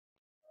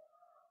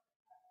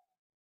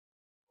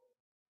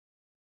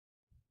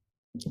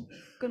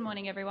Good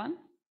morning, everyone.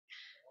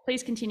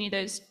 Please continue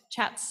those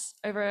chats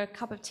over a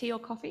cup of tea or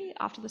coffee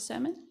after the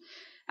sermon.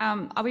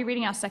 I'll be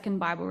reading our second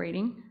Bible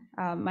reading.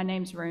 My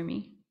name's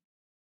Romy.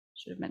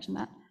 Should have mentioned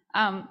that.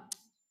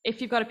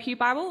 If you've got a Pew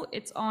Bible,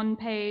 it's on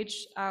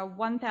page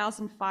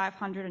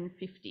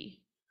 1550.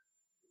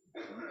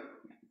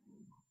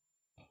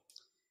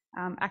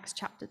 Acts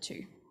chapter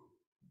 2.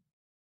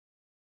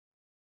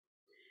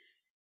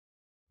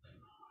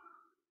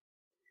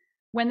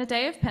 When the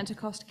day of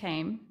Pentecost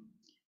came,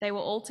 they were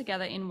all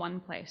together in one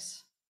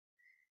place.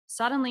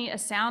 Suddenly, a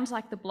sound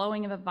like the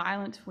blowing of a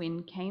violent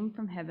wind came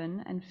from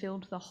heaven and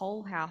filled the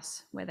whole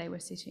house where they were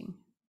sitting.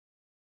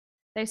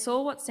 They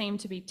saw what seemed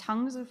to be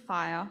tongues of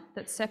fire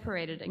that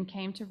separated and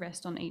came to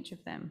rest on each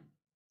of them.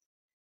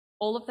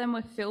 All of them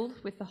were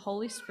filled with the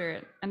Holy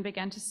Spirit and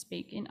began to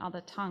speak in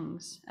other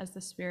tongues as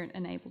the Spirit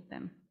enabled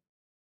them.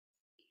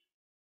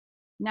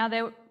 Now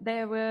they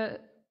were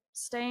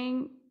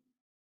staying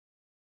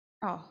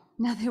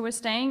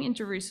in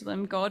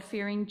Jerusalem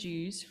God-fearing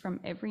Jews from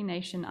every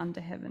nation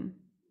under heaven.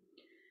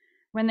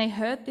 When they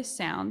heard this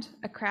sound,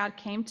 a crowd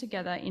came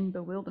together in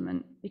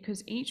bewilderment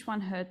because each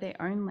one heard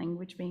their own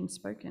language being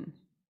spoken.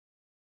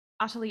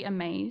 Utterly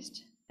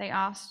amazed, they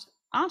asked,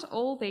 "Aren't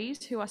all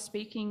these who are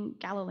speaking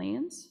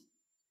Galileans?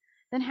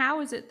 Then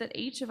how is it that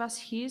each of us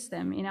hears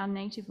them in our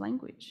native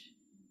language?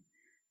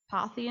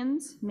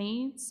 Parthians,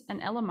 Medes,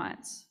 and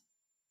Elamites,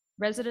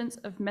 residents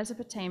of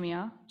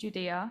Mesopotamia,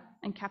 Judea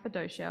and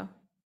Cappadocia,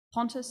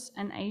 Pontus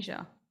and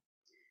Asia,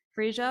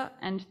 Phrygia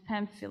and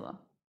Pamphylia,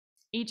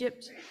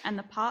 Egypt and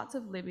the parts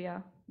of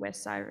Libya near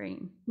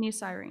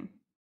Cyrene.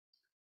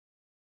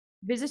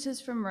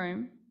 Visitors from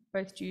Rome,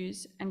 both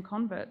Jews and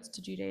converts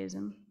to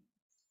Judaism,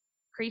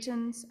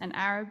 Cretans and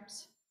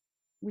Arabs,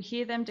 we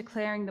hear them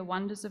declaring the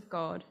wonders of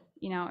God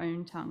in our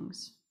own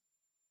tongues."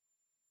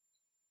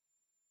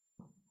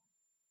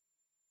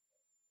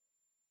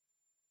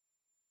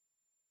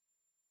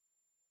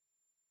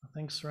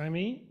 Thanks,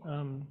 Romy.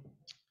 It'd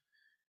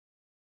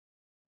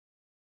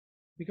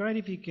be great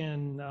if you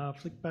can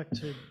flick back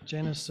to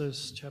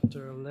Genesis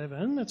chapter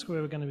 11. That's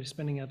where we're going to be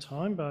spending our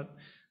time, but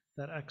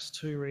that Acts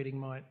 2 reading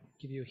might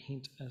give you a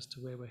hint as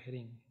to where we're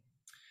heading.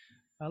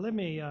 Let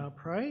me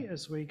pray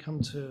as we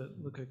come to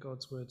look at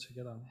God's word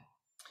together.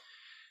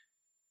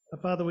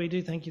 Father, we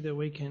do thank you that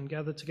we can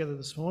gather together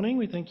this morning.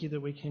 We thank you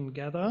that we can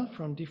gather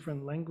from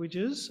different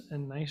languages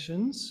and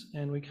nations,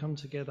 and we come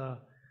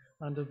together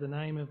under the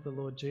name of the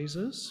Lord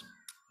Jesus.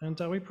 And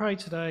we pray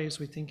today as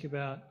we think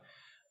about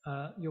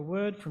your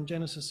word from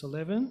Genesis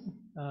 11,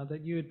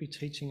 that you would be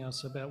teaching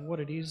us about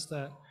what it is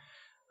that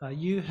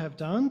you have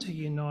done to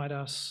unite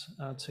us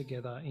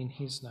together in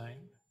his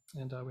name.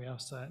 And we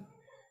ask that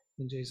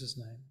in Jesus'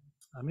 name.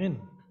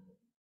 Amen.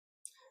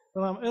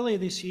 Well, earlier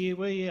this year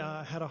we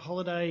had a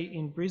holiday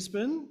in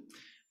Brisbane,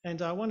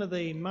 and one of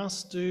the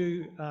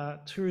must-do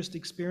tourist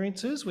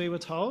experiences, we were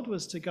told,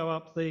 was to go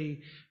up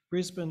the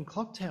Brisbane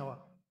Clock Tower.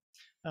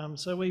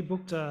 So we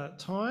booked a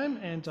time,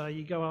 and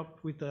you go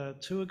up with a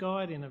tour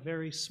guide in a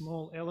very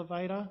small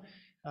elevator.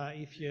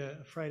 If you're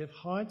afraid of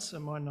heights,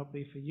 it might not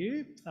be for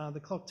you. The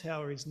clock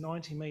tower is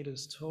 90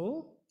 metres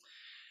tall.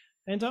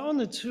 And on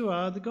the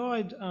tour, the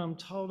guide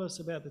told us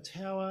about the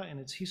tower and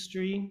its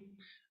history,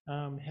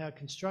 how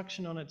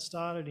construction on it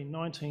started in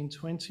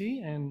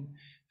 1920, and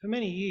for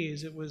many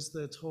years it was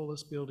the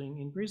tallest building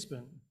in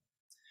Brisbane.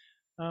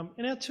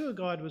 And our tour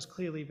guide was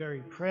clearly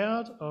very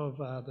proud of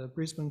the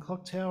Brisbane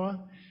Clock Tower.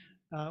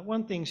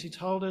 One thing she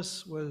told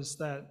us was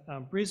that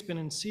Brisbane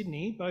and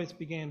Sydney both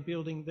began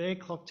building their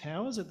clock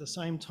towers at the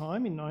same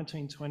time in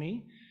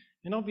 1920,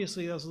 and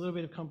obviously there was a little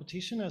bit of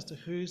competition as to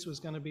whose was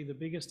going to be the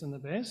biggest and the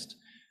best.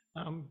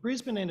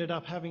 Brisbane ended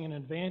up having an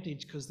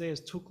advantage because theirs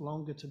took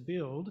longer to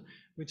build,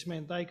 which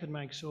meant they could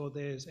make sure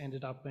theirs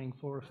ended up being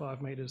 4 or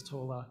 5 metres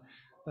taller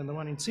than the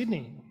one in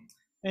Sydney.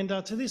 And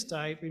to this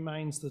day it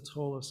remains the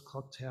tallest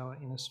clock tower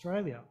in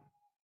Australia.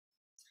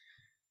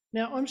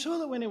 Now, I'm sure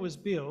that when it was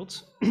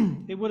built,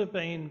 it would have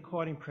been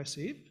quite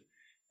impressive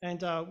and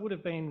would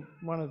have been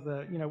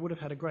would have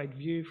had a great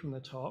view from the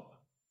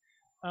top.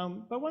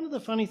 But one of the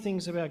funny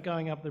things about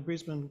going up the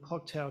Brisbane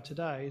Clock Tower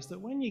today is that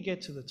when you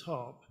get to the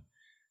top,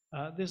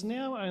 there's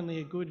now only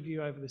a good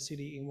view over the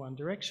city in one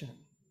direction,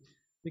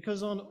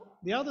 because on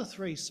the other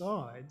three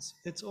sides,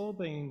 it's all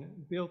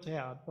been built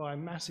out by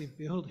massive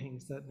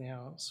buildings that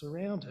now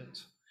surround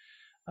it.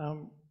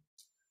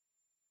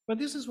 But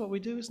this is what we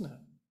do, isn't it?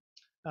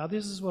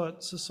 This is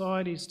what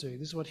societies do.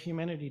 This is what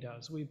humanity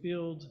does. We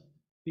build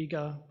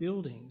bigger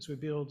buildings. We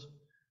build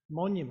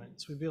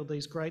monuments. We build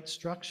these great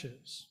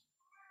structures.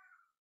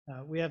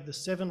 We have the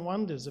 7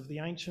 wonders of the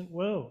ancient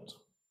world,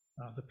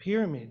 the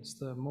pyramids,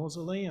 the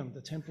mausoleum,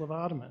 the Temple of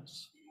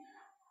Artemis.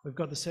 We've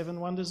got the 7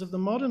 wonders of the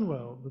modern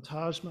world, the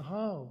Taj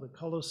Mahal, the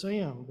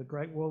Colosseum, the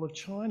Great Wall of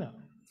China.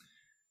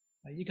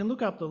 You can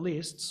look up the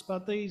lists,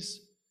 but these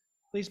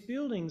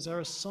buildings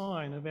are a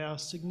sign of our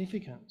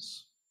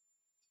significance.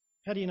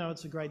 How do you know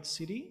it's a great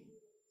city?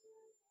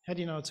 How do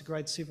you know it's a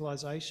great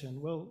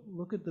civilization? Well,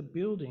 look at the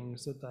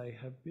buildings that they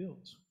have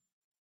built.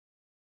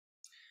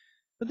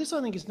 But this,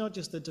 I think, is not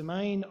just the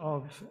domain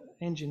of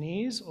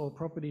engineers or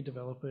property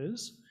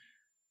developers,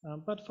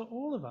 but for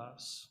all of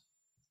us.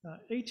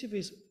 Each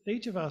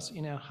of us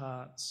in our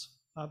hearts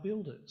are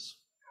builders.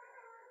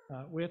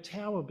 We're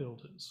tower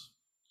builders.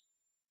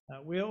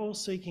 We're all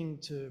seeking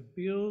to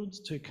build,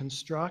 to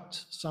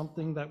construct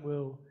something that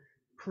will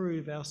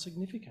prove our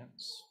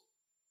significance.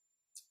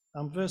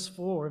 Verse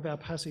 4 of our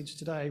passage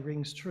today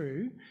rings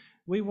true.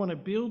 We want to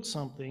build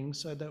something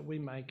so that we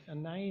make a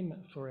name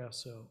for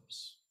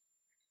ourselves.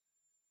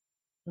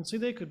 And so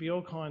there could be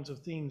all kinds of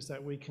things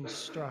that we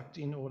construct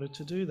in order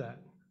to do that.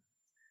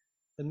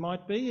 It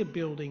might be a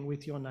building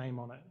with your name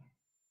on it,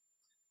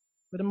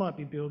 but it might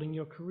be building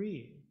your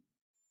career.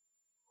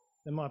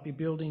 It might be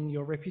building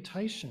your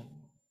reputation.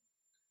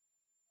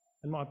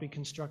 It might be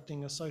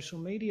constructing a social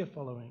media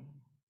following,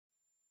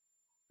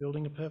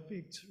 building a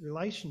perfect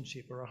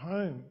relationship or a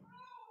home.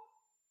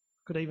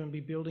 It could even be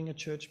building a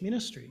church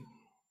ministry.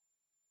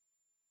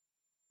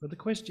 But the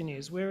question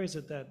is, where is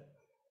it that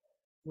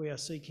we are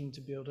seeking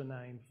to build a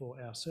name for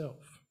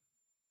ourselves?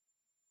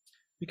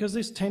 Because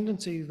this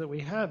tendency that we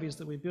have is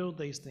that we build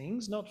these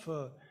things not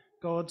for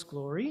God's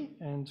glory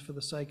and for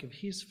the sake of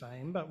his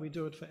fame, but we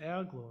do it for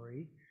our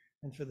glory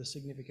and for the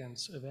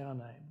significance of our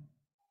name.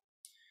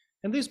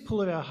 And this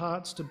pull of our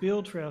hearts to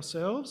build for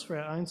ourselves, for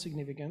our own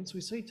significance,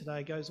 we see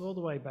today goes all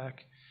the way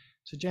back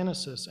to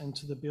Genesis and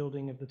to the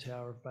building of the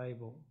Tower of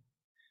Babel.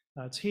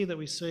 It's here that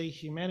we see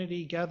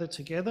humanity gather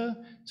together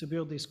to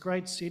build this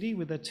great city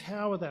with a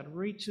tower that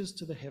reaches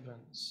to the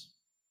heavens.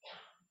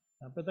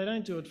 But they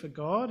don't do it for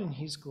God and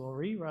his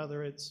glory,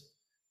 rather it's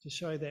to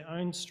show their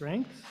own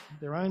strength,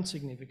 their own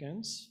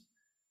significance,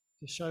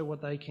 to show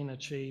what they can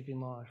achieve in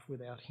life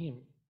without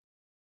him.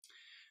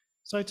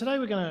 So today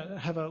we're going to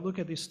have a look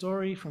at this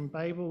story from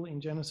Babel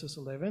in Genesis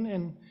 11,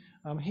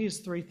 and here's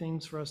three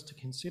things for us to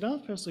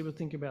consider. Firstly, we'll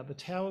think about the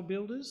tower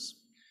builders.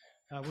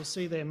 We'll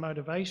see their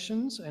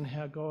motivations and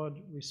how God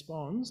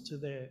responds to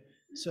their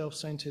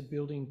self-centred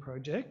building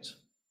project.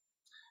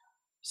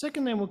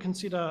 Second, then we'll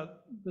consider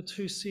the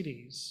two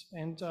cities.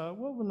 And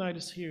what we'll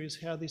notice here is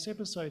how this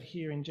episode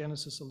here in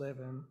Genesis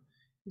 11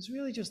 is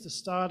really just the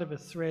start of a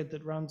thread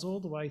that runs all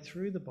the way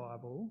through the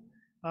Bible,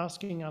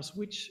 asking us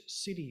which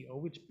city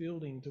or which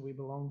building do we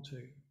belong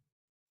to.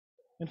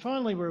 And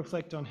finally, we'll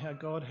reflect on how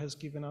God has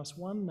given us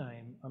one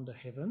name under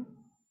heaven,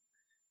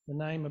 the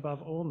name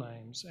above all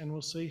names, and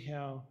we'll see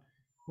how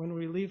when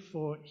we live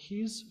for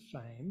his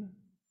fame,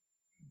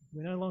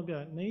 we no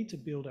longer need to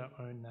build our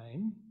own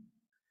name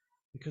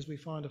because we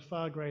find a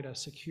far greater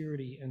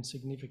security and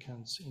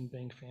significance in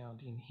being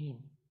found in him.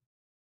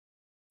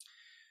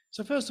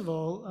 So first of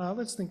all,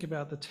 let's think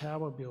about the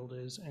tower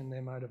builders and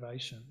their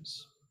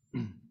motivations.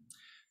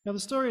 Now, the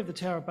story of the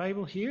Tower of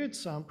Babel here,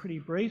 it's pretty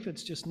brief.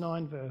 It's just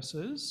 9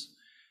 verses.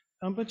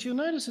 But you'll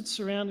notice it's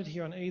surrounded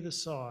here on either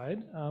side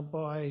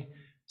by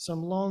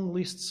some long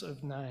lists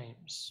of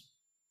names.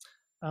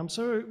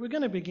 So we're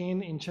going to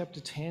begin in chapter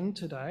 10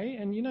 today.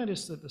 And you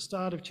notice at the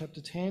start of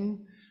chapter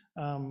 10,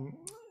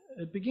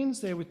 it begins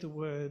there with the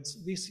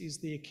words, "This is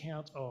the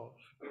account of."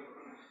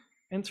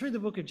 And through the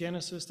book of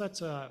Genesis,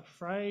 that's a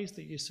phrase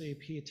that you see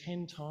appear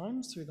 10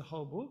 times through the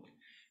whole book.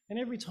 And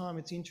every time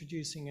it's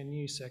introducing a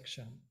new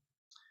section.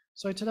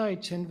 So today,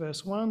 10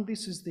 verse 1,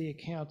 this is the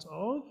account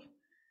of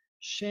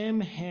Shem,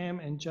 Ham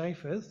and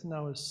Japheth,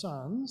 Noah's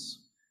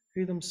sons,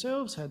 who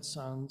themselves had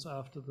sons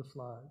after the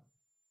flood.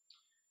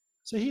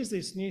 So here's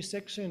this new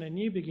section, a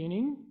new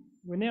beginning.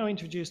 We're now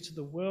introduced to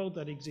the world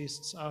that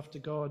exists after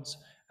God's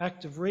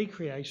act of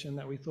recreation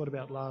that we thought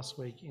about last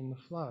week in the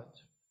flood.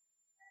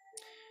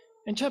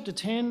 And chapter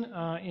 10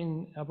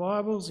 in our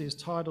Bibles is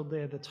titled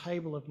there, The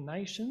Table of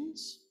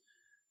Nations.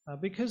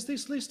 Because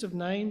this list of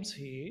names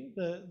here,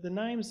 the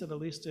names that are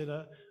listed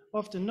are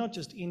often not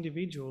just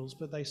individuals,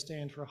 but they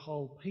stand for a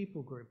whole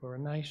people group or a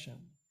nation.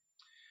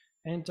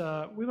 And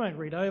we won't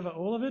read over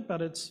all of it,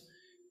 but it's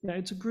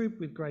a group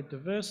with great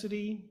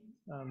diversity,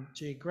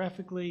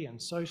 geographically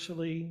and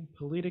socially,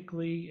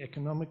 politically,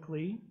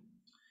 economically.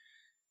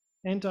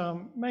 And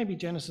maybe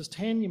Genesis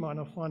 10, you might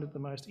not find it the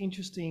most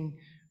interesting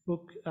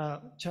book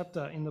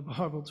chapter in the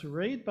Bible to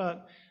read,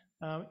 but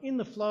in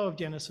the flow of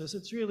Genesis,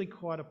 it's really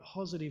quite a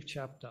positive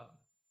chapter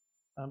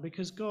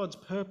because God's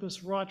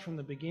purpose right from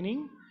the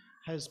beginning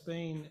has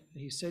been,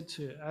 he said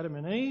to Adam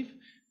and Eve,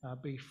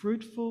 be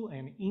fruitful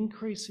and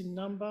increase in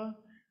number,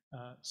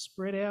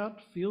 spread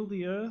out, fill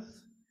the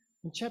earth.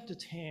 And chapter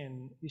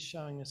 10 is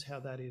showing us how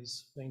that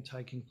is being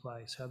taking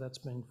place, how that's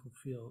being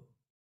fulfilled.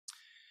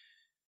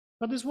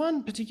 But there's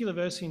one particular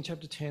verse in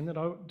chapter 10 that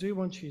I do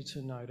want you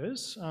to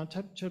notice,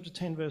 chapter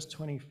 10, verse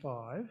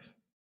 25.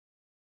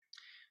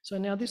 So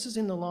now this is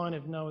in the line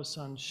of Noah's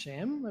son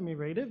Shem. Let me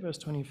read it, verse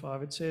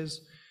 25. It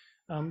says,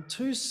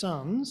 2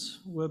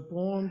 sons were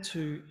born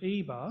to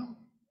Eber.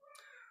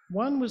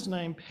 One was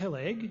named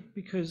Peleg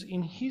because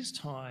in his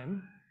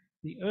time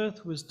the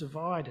earth was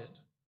divided.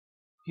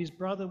 His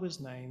brother was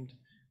named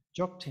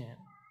Joktan.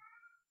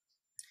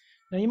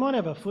 Now you might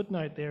have a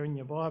footnote there in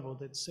your Bible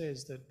that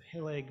says that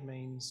Peleg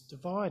means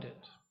divided.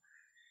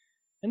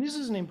 And this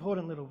is an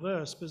important little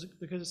verse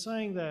because it's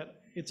saying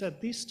that it's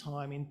at this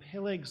time in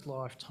Peleg's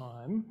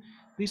lifetime,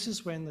 this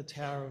is when the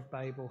Tower of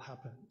Babel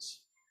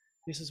happens.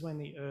 This is when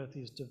the earth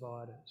is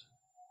divided.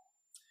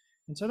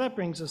 And so that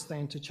brings us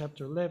then to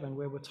chapter 11,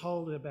 where we're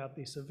told about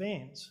this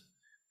event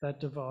that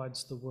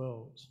divides the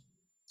world.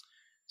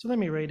 So let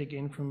me read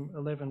again from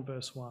 11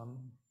 verse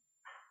 1.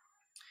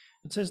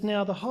 It says,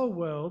 "Now the whole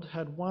world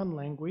had one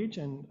language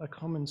and a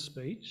common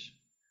speech.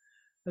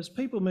 As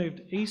people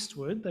moved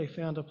eastward, they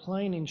found a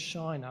plain in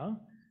Shinar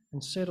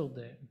and settled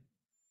there.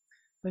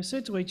 They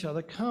said to each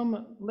other,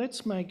 'Come,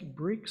 let's make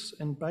bricks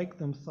and bake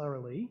them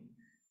thoroughly.'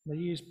 They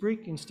used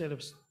brick instead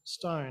of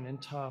stone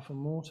and tar for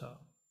mortar.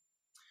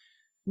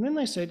 And then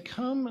they said,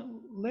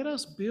 'Come, let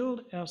us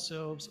build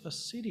ourselves a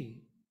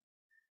city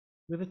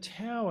with a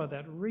tower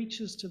that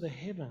reaches to the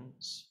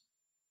heavens,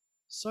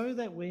 so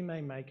that we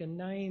may make a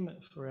name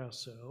for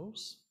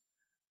ourselves.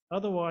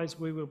 Otherwise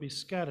we will be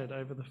scattered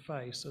over the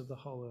face of the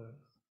whole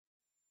earth.'"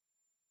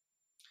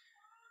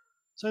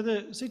 So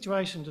the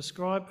situation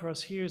described for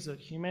us here is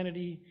that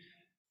humanity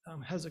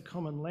has a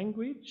common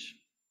language,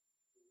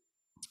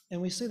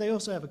 and we see they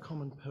also have a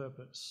common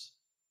purpose.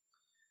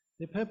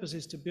 Their purpose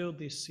is to build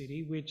this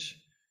city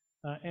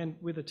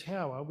and with a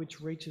tower which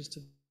reaches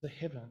to the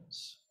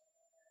heavens,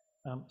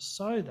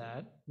 so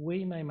that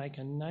we may make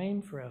a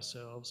name for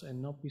ourselves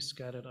and not be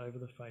scattered over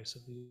the face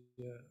of the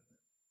earth.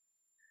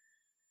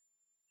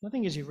 I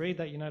think as you read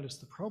that, you notice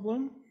the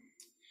problem.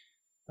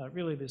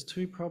 Really, there's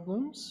two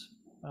problems.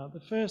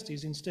 The first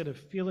is, instead of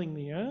filling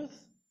the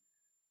earth,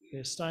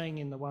 they're staying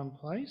in the one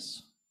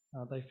place.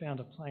 They found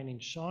a plain in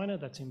Shinar,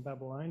 that's in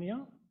Babylonia,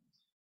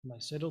 and they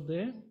settled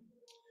there.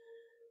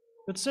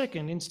 But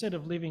second, instead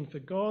of living for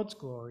God's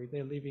glory,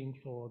 they're living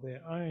for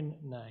their own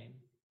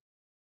name.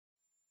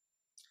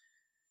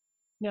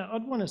 Now,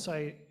 I'd want to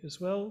say as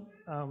well,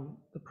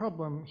 the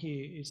problem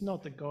here is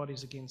not that God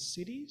is against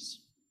cities.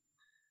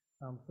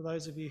 For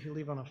those of you who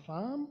live on a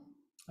farm,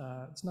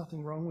 there's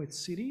nothing wrong with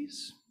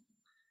cities.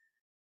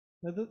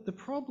 Now, the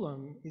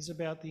problem is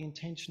about the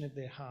intention of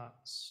their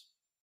hearts.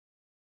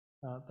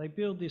 They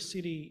build this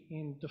city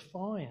in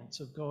defiance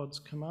of God's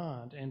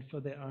command and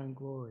for their own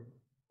glory.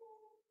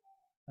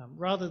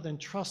 Rather than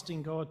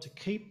trusting God to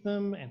keep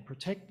them and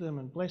protect them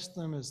and bless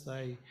them as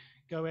they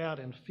go out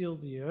and fill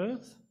the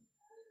earth,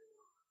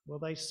 well,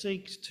 they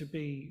seek to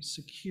be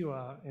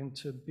secure and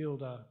to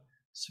build a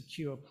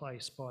secure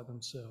place by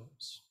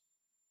themselves.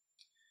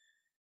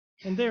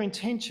 And their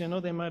intention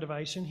or their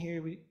motivation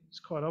here is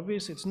quite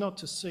obvious. It's not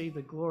to see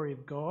the glory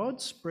of God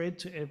spread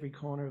to every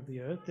corner of the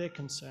earth. Their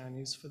concern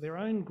is for their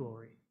own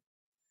glory.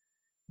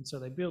 And so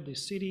they build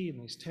this city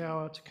and this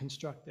tower to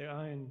construct their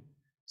own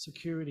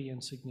security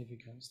and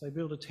significance. They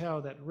build a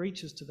tower that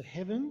reaches to the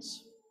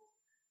heavens,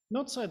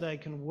 not so they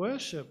can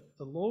worship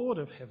the Lord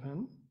of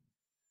heaven,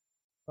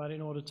 but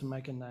in order to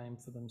make a name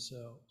for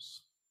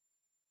themselves.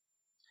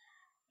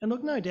 And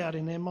look, no doubt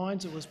in their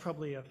minds it was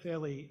probably a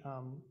fairly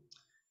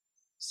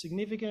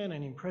significant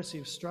and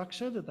impressive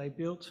structure that they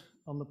built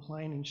on the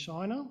plain in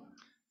Shinar.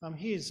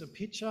 Here's a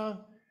picture.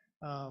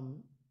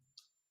 No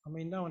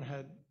one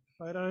had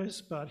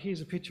photos, but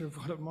here's a picture of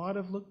what it might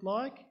have looked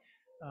like.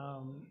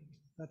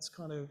 That's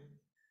kind of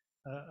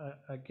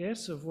a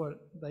guess of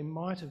what they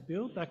might have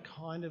built, that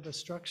kind of a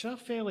structure,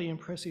 fairly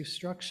impressive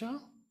structure.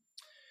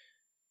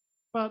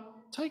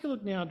 But take a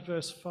look now at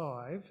verse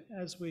 5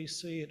 as we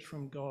see it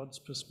from God's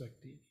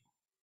perspective.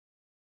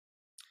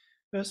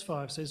 Verse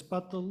 5 says,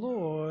 "But the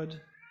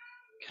Lord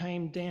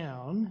came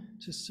down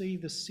to see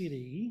the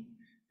city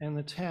and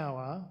the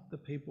tower the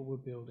people were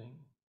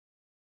building."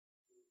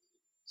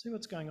 See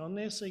what's going on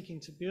there? Seeking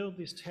to build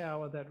this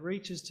tower that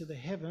reaches to the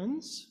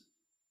heavens,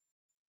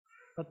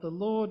 but the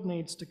Lord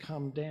needs to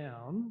come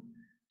down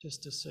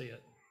just to see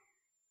it.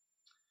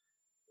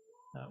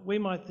 We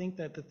might think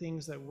that the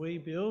things that we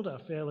build are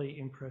fairly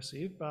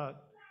impressive,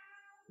 but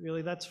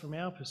really that's from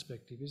our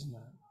perspective, isn't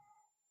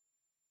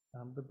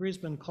it? The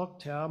Brisbane Clock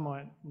Tower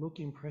might look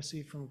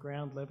impressive from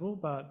ground level,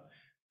 but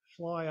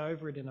fly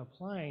over it in a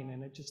plane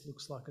and it just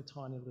looks like a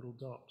tiny little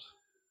dot.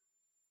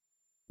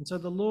 And so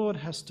the Lord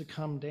has to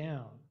come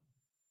down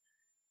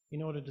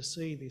in order to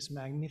see this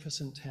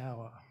magnificent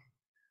tower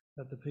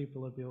that the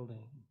people are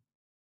building.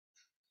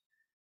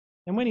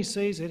 And when he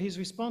sees it, his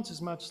response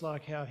is much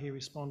like how he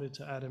responded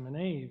to Adam and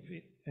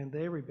Eve and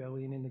their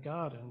rebellion in the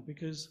garden,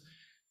 because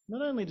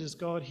not only does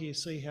God here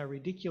see how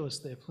ridiculous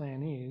their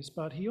plan is,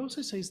 but he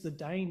also sees the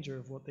danger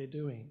of what they're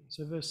doing.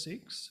 So verse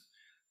 6,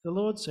 "The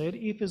Lord said,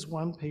 'If as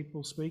one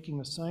people speaking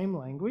the same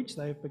language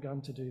they have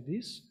begun to do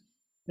this,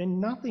 then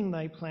nothing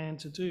they plan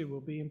to do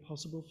will be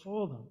impossible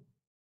for them.'"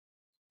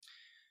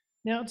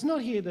 Now, it's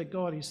not here that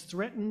God is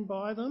threatened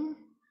by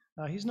them.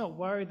 He's not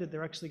worried that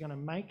they're actually going to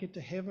make it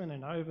to heaven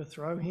and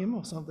overthrow him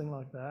or something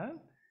like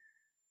that.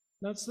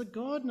 No, it's that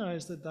God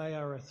knows that they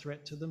are a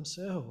threat to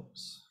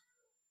themselves.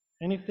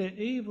 And if their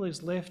evil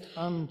is left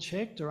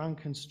unchecked or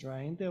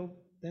unconstrained,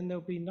 then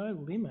there'll be no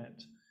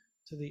limit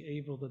to the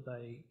evil that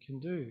they can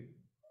do.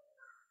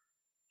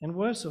 And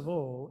worse of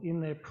all,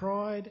 in their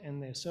pride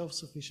and their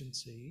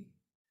self-sufficiency,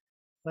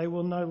 they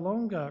will no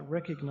longer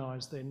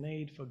recognise their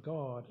need for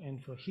God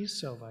and for his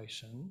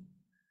salvation,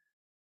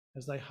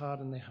 as they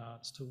harden their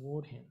hearts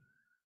toward him.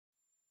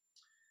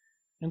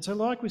 And so,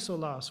 like we saw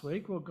last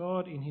week, well,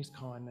 God in his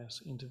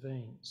kindness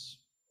intervenes.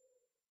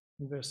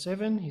 In verse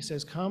 7, he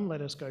says, "Come,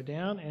 let us go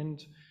down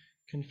and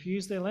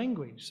confuse their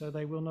language, so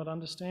they will not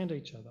understand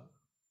each other."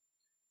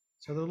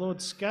 So the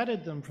Lord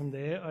scattered them from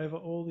there over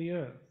all the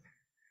earth,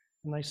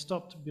 and they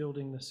stopped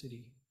building the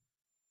city.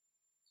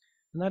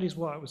 And that is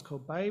why it was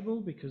called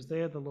Babel, because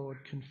there the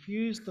Lord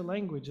confused the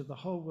language of the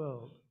whole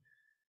world.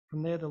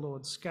 From there the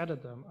Lord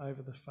scattered them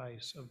over the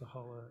face of the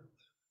whole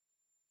earth.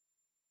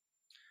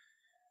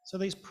 So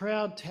these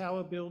proud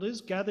tower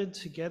builders gathered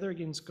together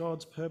against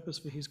God's purpose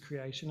for his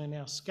creation are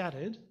now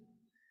scattered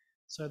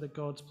so that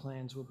God's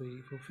plans will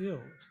be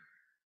fulfilled.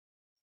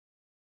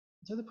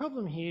 So the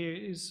problem here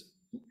is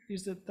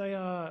that they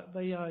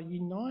are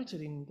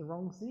united in the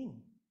wrong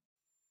thing.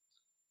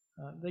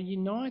 They're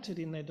united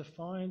in their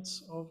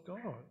defiance of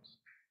God.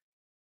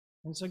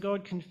 And so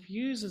God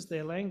confuses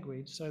their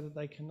language so that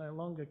they can no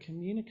longer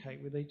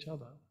communicate with each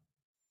other.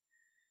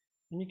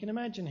 And you can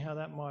imagine how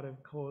that might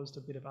have caused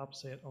a bit of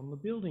upset on the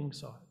building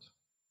site.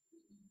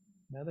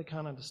 Now they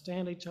can't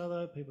understand each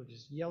other, people are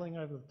just yelling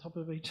over the top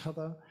of each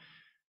other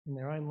in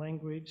their own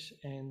language,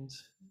 and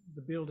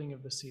the building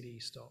of the city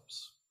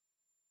stops.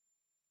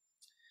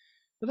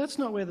 But that's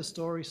not where the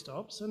story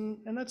stops, and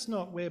that's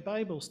not where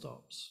Babel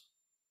stops.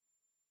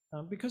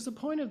 Because the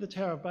point of the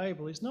Tower of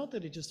Babel is not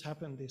that it just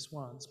happened this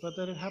once, but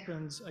that it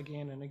happens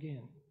again and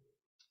again.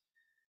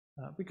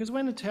 Because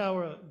when the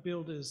tower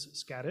builders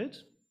scattered,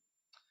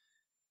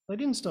 they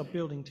didn't stop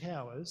building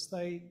towers,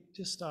 they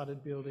just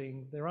started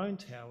building their own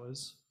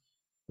towers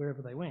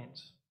wherever they went.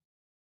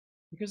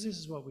 Because this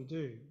is what we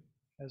do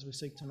as we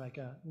seek to make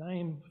a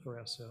name for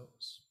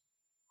ourselves.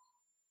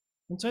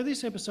 And so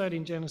this episode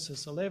in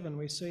Genesis 11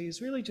 we see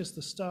is really just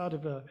the start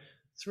of a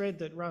thread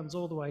that runs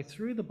all the way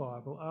through the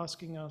Bible,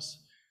 asking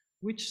us,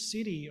 which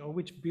city or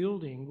which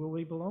building will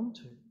we belong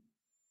to?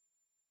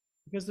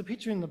 Because the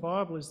picture in the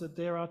Bible is that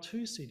there are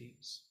two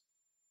cities.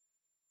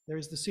 There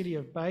is the city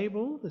of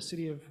Babel, the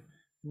city of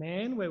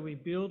man, where we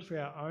build for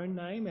our own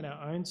name and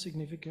our own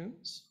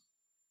significance.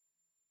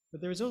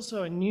 But there is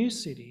also a new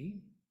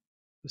city,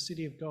 the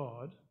city of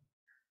God,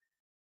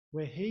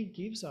 where he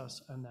gives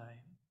us a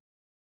name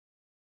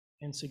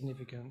and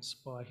significance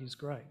by his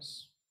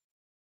grace.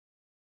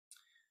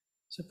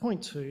 So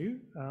point 2,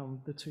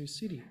 the two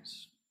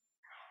cities.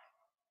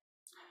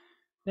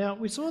 Now,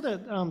 we saw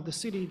that the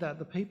city that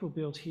the people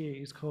built here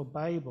is called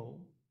Babel,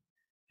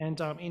 and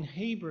in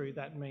Hebrew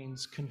that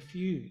means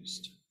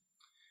confused.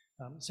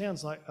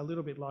 Sounds like a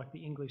little bit like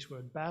the English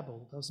word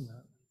Babel, doesn't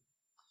it?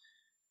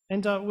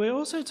 And we're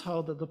also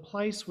told that the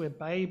place where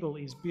Babel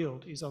is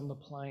built is on the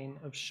plain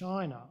of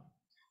Shinar,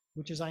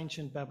 which is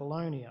ancient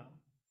Babylonia.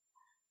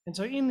 And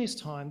so in this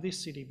time,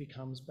 this city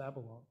becomes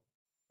Babylon.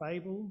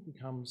 Babel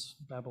becomes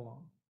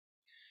Babylon.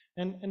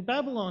 And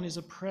Babylon is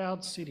a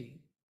proud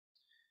city.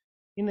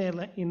 In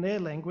their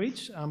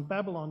language,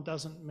 Babylon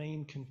doesn't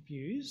mean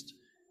confused,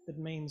 it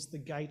means the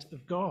gate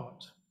of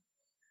God.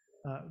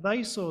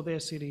 They saw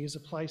their city as a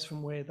place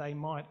from where they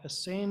might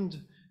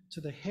ascend to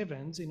the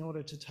heavens in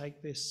order to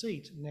take their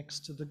seat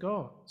next to the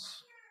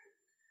gods.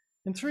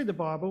 And through the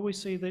Bible, we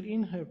see that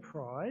in her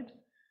pride,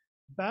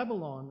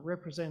 Babylon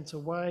represents a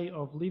way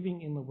of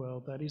living in the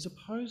world that is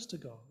opposed to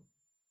God.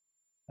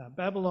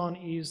 Babylon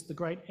is the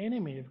great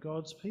enemy of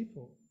God's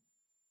people.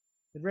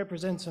 It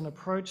represents an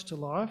approach to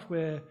life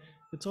where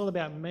it's all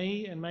about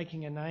me and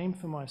making a name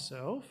for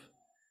myself.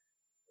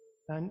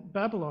 And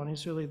Babylon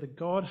is really the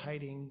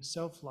God-hating,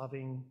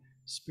 self-loving,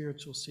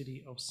 spiritual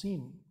city of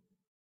sin.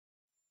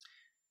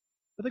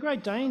 But the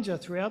great danger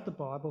throughout the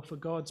Bible for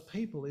God's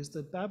people is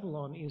that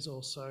Babylon is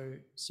also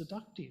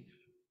seductive.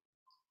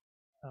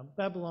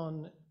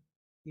 Babylon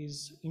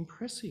is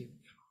impressive,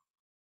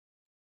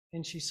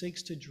 and she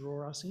seeks to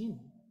draw us in.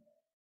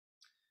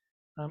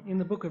 In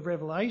the book of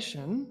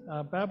Revelation,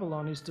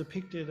 Babylon is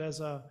depicted as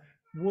a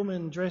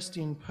woman dressed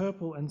in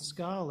purple and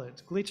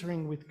scarlet,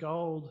 glittering with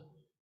gold,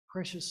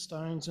 precious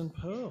stones and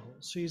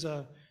pearls. She's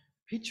a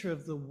picture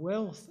of the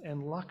wealth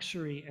and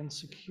luxury and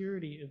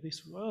security of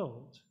this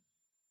world.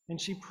 And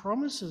she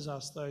promises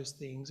us those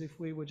things if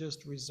we would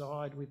just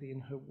reside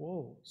within her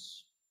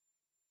walls.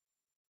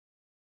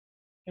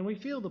 And we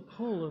feel the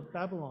pull of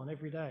Babylon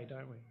every day,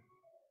 don't we?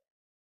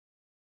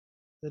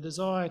 The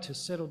desire to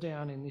settle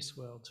down in this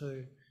world,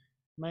 to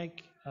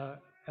make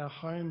our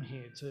home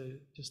here, to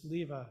just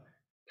live a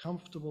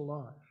comfortable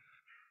life.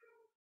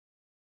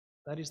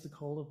 That is the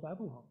call of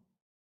Babylon.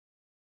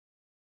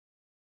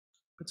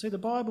 But see, the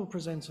Bible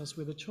presents us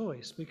with a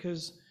choice,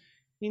 because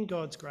in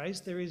God's grace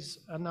there is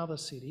another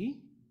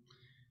city,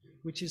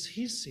 which is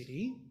his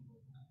city,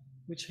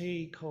 which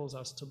he calls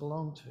us to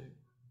belong to.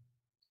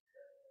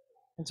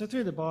 And so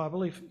through the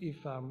Bible,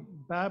 if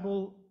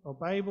Babel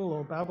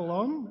or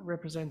Babylon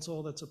represents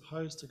all that's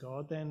opposed to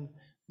God, then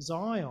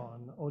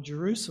Zion or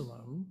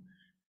Jerusalem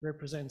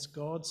represents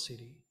God's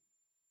city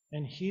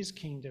and his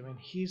kingdom and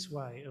his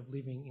way of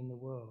living in the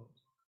world.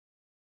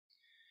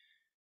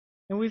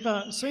 And we've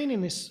seen in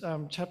this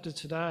chapter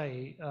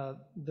today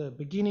the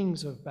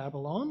beginnings of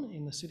Babylon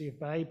in the city of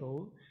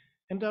Babel,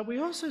 And we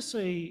also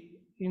see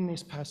in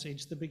this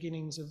passage the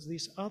beginnings of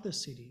this other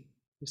city,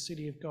 the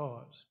city of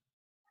God.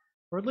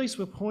 Or at least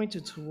we're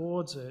pointed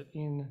towards it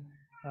in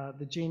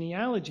the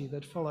genealogy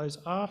that follows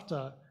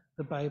after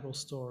the Babel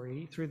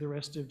story through the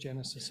rest of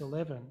Genesis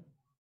 11.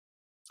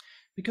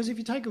 Because if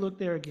you take a look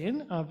there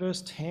again,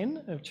 verse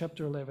 10 of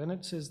chapter 11,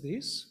 it says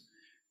this.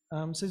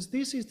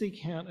 This is the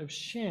account of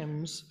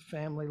Shem's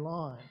family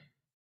line.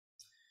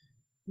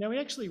 Now, we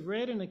actually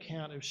read an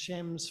account of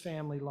Shem's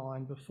family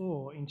line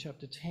before in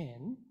chapter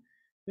 10,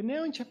 but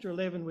now in chapter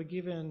 11 we're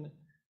given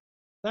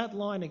that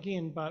line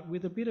again, but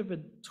with a bit of a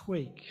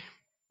tweak.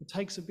 It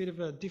takes a bit of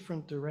a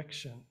different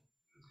direction.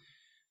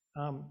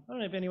 I don't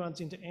know if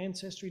anyone's into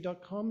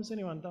Ancestry.com. Has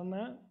anyone done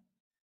that?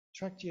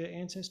 Tracked your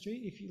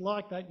ancestry? If you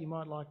like that, you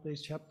might like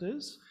these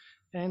chapters.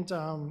 And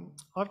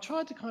I've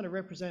tried to kind of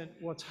represent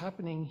what's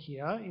happening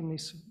here in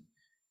this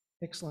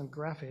excellent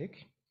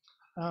graphic,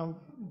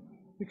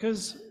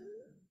 because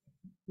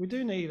we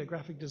do need a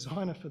graphic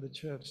designer for the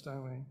church,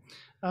 don't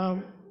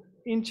we?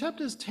 In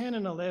chapters 10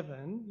 and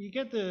 11, you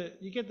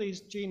get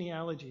these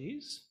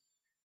genealogies,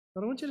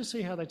 but I want you to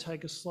see how they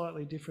take a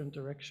slightly different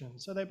direction.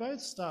 So they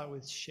both start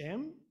with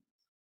Shem,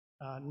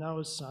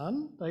 Noah's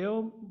son.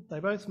 They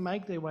both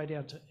make their way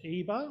down to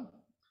Eber,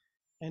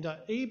 and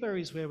Eber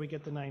is where we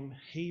get the name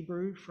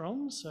Hebrew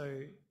from. So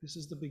this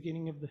is the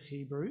beginning of the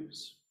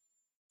Hebrews.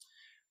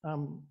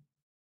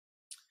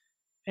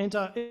 And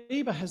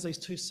Eber has these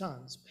two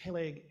sons,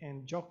 Peleg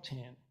and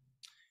Joktan.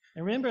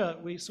 And remember,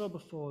 we saw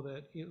before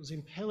that it was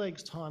in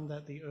Peleg's time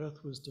that the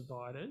earth was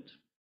divided.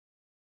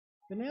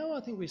 But now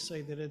I think we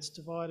see that it's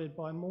divided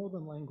by more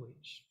than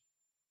language.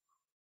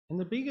 And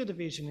the bigger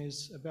division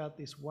is about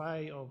this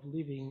way of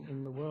living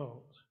in the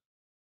world.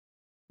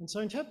 And so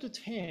in chapter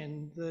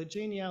 10, the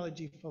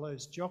genealogy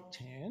follows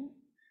Joktan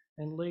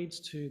and leads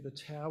to the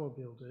tower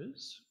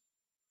builders.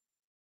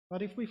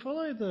 But if we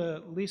follow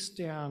the list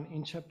down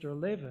in chapter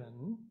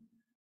 11,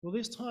 well,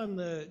 this time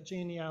the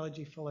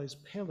genealogy follows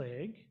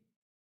Peleg,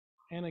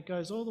 and it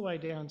goes all the way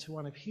down to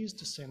one of his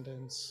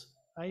descendants,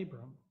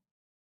 Abram.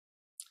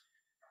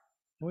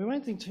 And we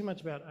won't think too much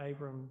about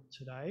Abram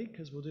today,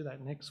 because we'll do that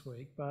next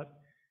week. But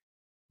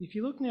if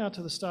you look now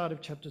to the start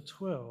of chapter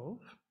 12,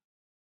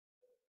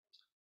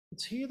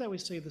 it's here that we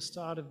see the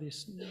start of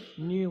this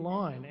new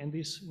line and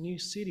this new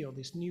city, or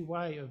this new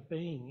way of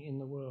being in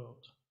the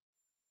world.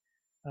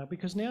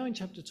 Because now in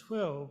chapter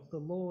 12, the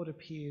Lord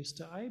appears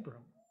to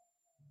Abram,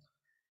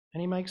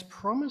 and he makes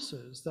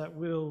promises that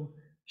will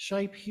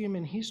shape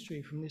human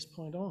history from this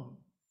point on.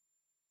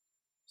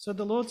 So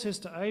the Lord says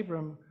to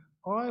Abram,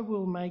 I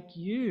will make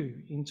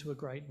you into a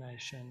great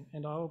nation,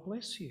 and I will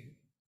bless you.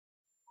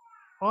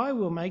 I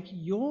will make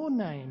your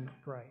name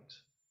great,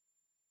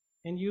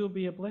 and you will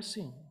be a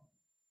blessing.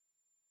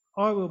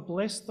 I will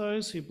bless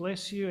those who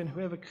bless you, and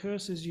whoever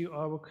curses you,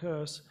 I will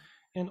curse,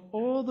 and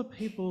all the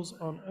peoples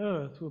on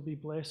earth will be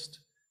blessed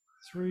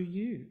through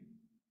you.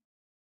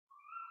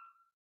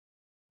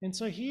 And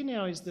so here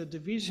now is the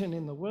division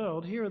in the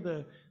world. Here are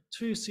the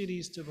two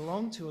cities to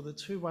belong to, or the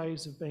two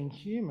ways of being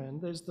human.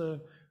 There's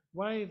the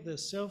way of the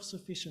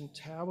self-sufficient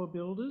tower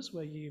builders,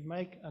 where you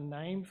make a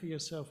name for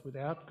yourself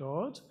without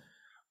God,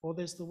 or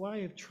there's the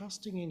way of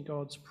trusting in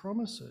God's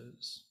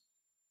promises,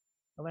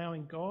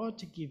 allowing God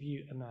to give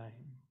you a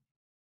name,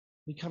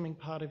 becoming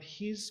part of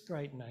his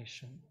great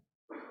nation,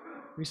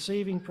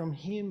 receiving from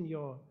him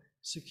your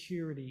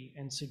security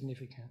and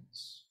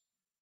significance.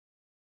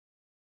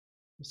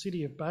 The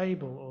city of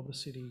Babel, or the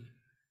city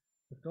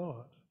of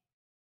God.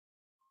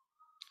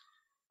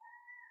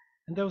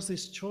 And there was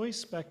this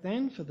choice back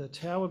then for the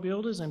tower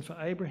builders and for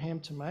Abraham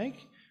to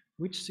make.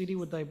 Which city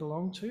would they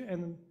belong to?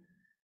 And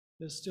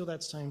there's still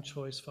that same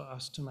choice for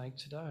us to make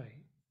today.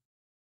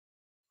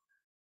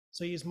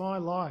 So is my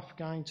life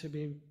going to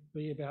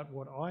be about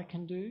what I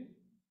can do,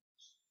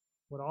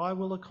 what I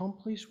will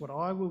accomplish, what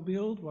I will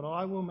build, what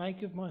I will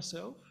make of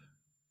myself?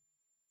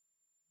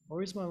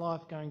 Or is my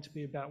life going to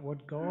be about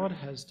what God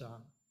has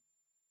done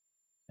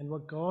and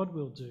what God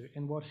will do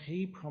and what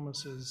he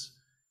promises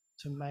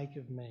to make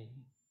of me?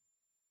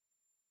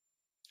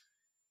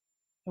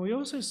 And we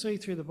also see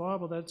through the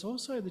Bible that it's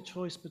also the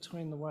choice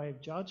between the way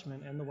of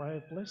judgment and the way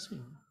of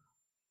blessing.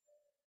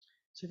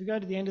 So if you go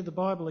to the end of the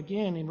Bible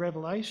again in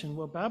Revelation,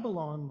 well,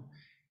 Babylon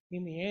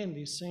in the end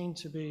is seen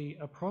to be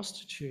a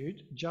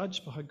prostitute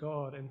judged by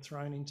God and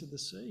thrown into the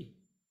sea.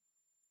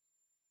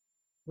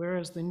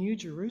 Whereas the New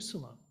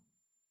Jerusalem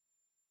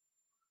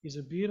is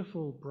a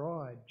beautiful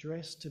bride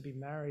dressed to be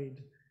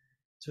married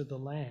to the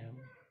Lamb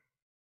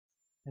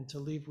and to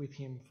live with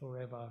him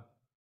forever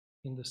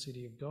in the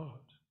city of God.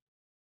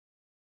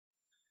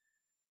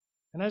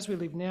 And as we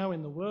live now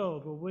in the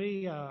world, well,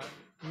 we are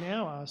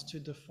now asked to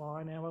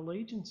define our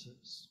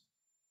allegiances,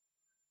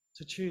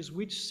 to choose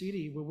which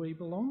city will we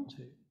belong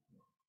to.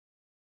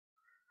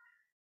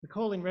 The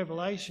call in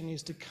Revelation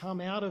is to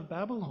come out of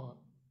Babylon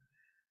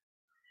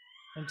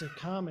and to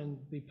come and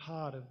be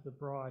part of the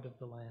bride of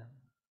the Lamb.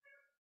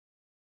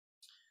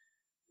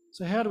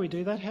 So how do we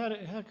do that?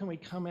 How can we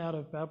come out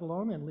of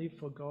Babylon and live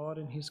for God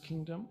and his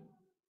kingdom?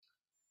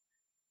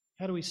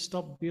 How do we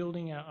stop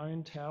building our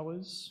own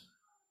towers?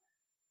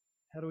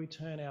 How do we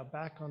turn our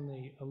back on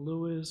the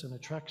allures and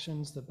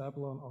attractions that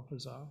Babylon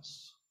offers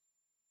us?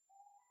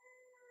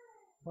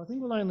 Well, I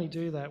think we'll only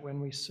do that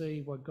when we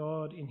see what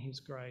God in his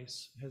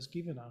grace has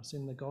given us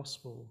in the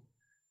gospel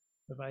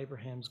of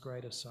Abraham's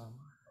greatest son.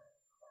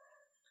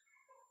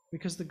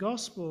 Because the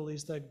gospel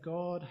is that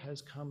God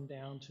has come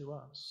down to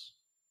us.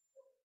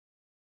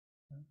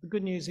 The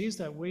good news is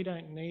that we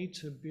don't need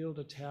to build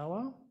a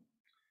tower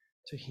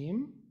to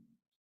him,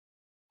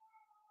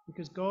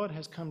 because God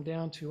has come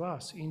down to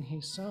us in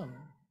his Son.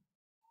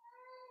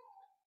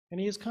 And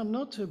he has come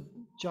not to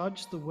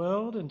judge the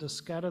world and to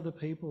scatter the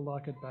people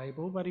like at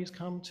Babel, but he's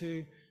come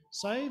to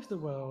save the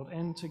world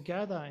and to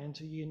gather and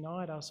to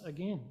unite us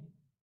again.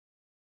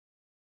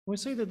 We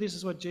see that this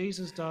is what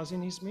Jesus does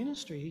in his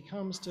ministry. He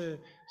comes to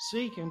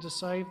seek and to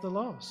save the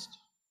lost.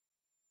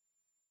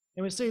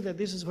 And we see that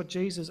this is what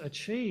Jesus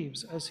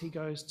achieves as he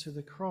goes to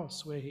the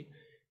cross, where he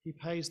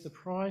pays the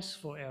price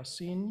for our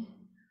sin,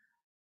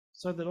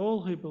 so that all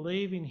who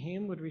believe in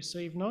him would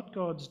receive not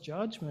God's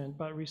judgment,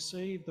 but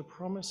receive the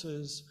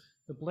promises,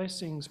 the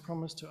blessings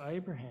promised to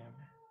Abraham.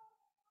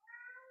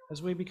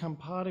 As we become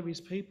part of his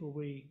people,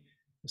 we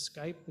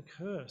escape the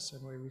curse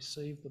and we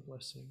receive the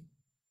blessing.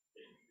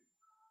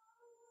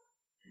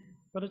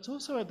 But it's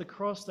also at the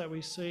cross that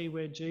we see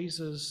where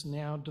Jesus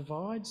now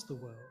divides the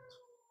world.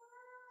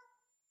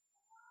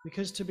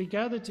 Because to be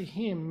gathered to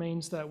him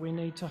means that we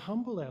need to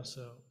humble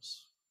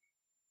ourselves,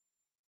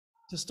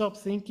 to stop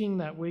thinking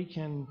that we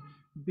can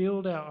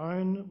build our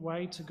own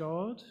way to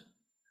God,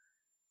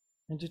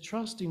 and to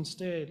trust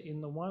instead in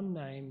the one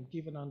name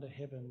given under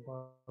heaven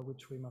by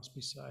which we must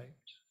be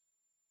saved.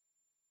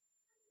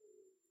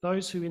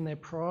 Those who in their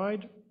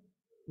pride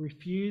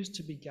refuse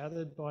to be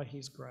gathered by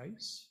his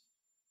grace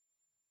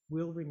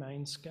will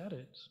remain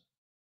scattered.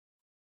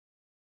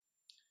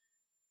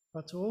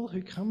 But to all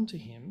who come to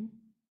him,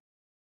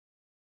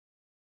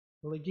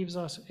 well, he gives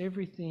us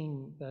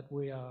everything that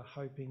we are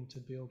hoping to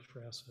build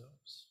for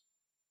ourselves.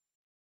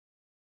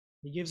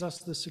 He gives us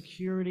the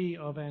security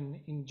of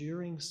an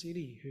enduring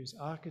city whose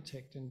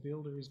architect and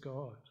builder is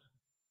God.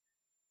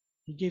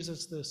 He gives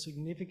us the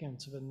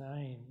significance of a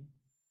name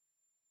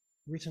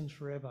written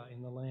forever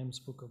in the Lamb's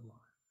Book of Life.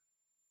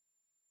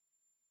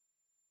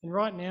 And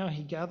right now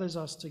he gathers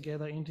us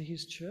together into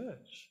his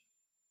church.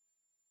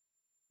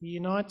 He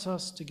unites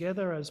us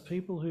together as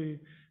people who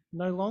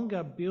no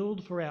longer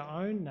build for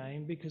our own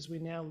name, because we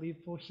now live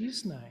for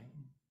his name.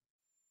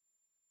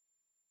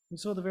 We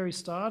saw the very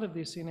start of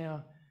this in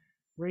our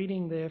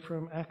reading there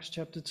from Acts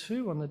chapter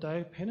 2 on the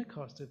day of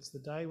Pentecost. It's the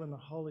day when the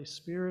Holy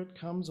Spirit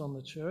comes on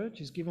the church,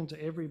 is given to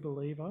every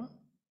believer.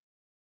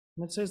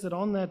 And it says that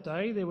on that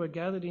day there were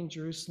gathered in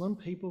Jerusalem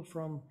people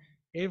from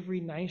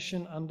every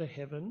nation under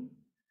heaven.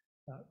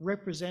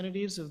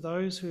 Representatives of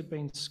those who had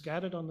been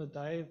scattered on the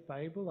day of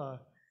Babel are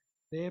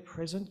there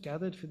present,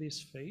 gathered for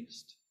this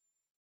feast.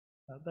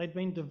 They'd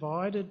been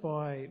divided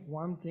by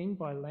one thing,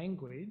 by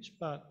language,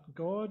 but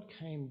God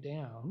came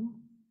down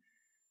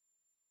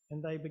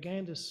and they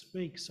began to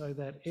speak so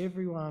that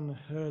everyone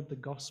heard the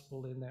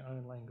gospel in their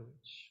own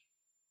language.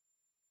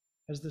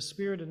 As the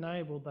Spirit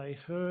enabled, they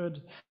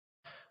heard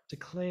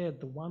declared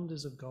the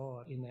wonders of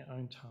God in their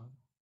own tongue.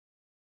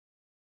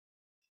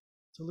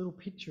 It's a little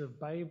picture of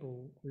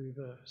Babel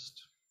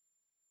reversed.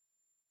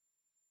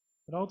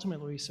 But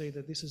ultimately we see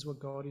that this is what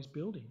God is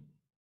building.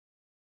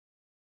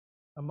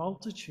 A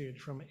multitude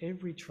from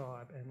every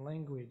tribe and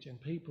language and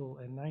people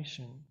and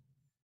nation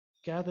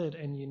gathered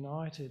and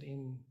united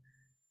in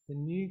the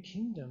new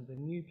kingdom, the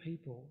new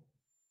people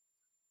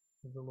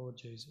of the Lord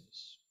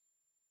Jesus.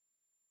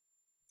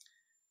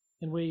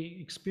 And we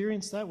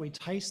experience that, we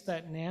taste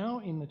that now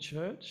in the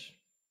church.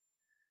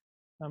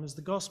 As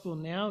the gospel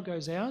now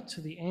goes out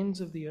to the ends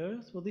of the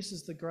earth, well, this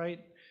is the great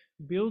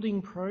building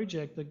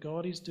project that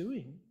God is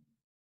doing.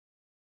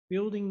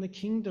 Building the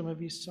kingdom of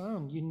his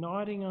Son,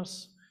 uniting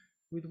us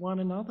with one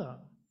another,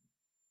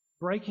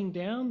 breaking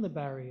down the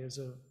barriers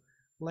of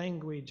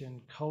language and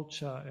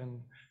culture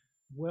and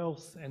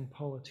wealth and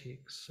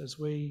politics as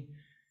we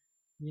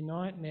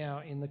unite now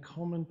in the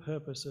common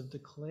purpose of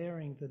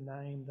declaring the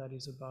name that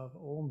is above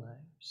all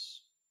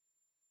names,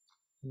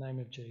 the name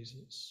of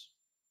Jesus.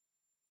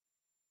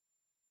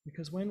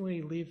 Because when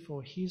we live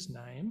for his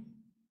name,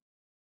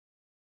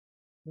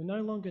 we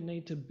no longer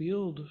need to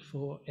build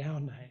for our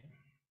name.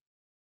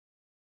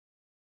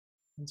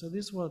 And so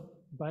this is what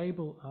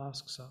Babel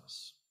asks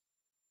us.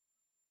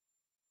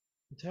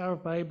 The Tower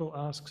of Babel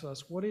asks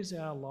us, what is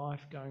our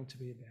life going to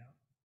be about?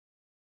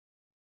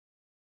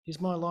 Is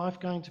my life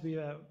going to be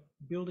about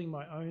building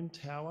my own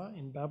tower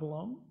in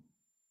Babylon?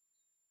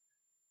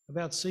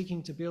 About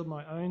seeking to build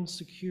my own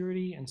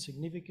security and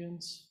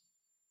significance,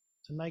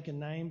 to make a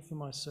name for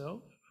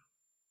myself?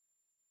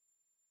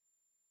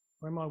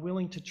 Or am I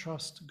willing to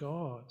trust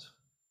God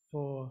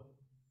for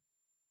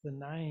the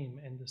name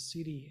and the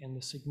city and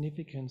the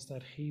significance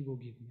that he will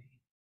give me?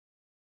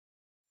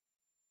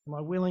 Am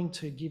I willing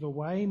to give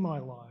away my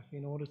life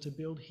in order to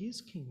build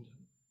his kingdom?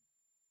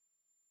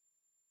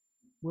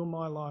 Will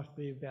my life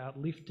be about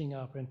lifting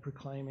up and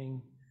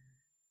proclaiming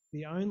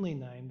the only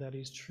name that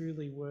is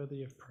truly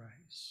worthy of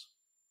praise,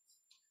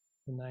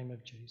 the name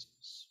of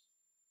Jesus.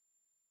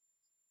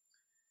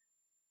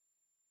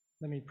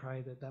 Let me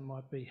pray that that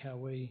might be how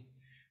we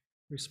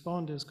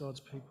respond as God's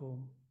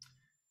people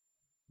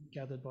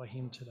gathered by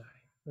him today.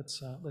 Let's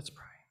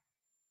pray.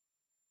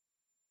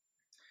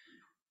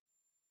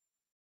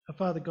 Our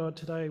Father God,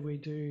 today we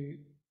do,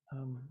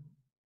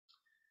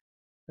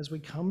 as we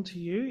come to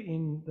you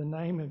in the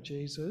name of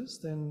Jesus,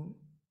 then,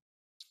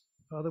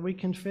 Father, we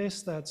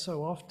confess that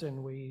so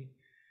often we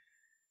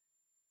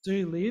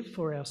do live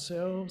for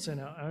ourselves and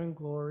our own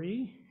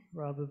glory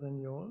rather than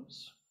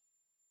yours.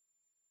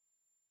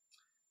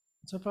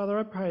 So, Father,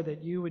 I pray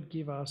that you would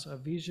give us a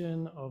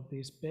vision of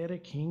this better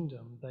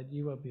kingdom that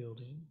you are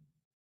building,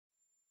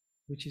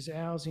 which is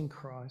ours in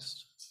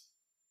Christ,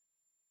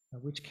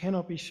 which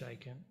cannot be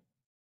shaken,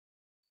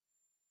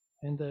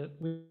 and that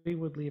we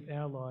would live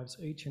our lives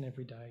each and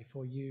every day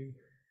for you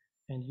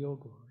and your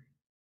glory.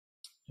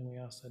 And we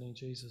ask that in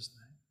Jesus'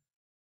 name.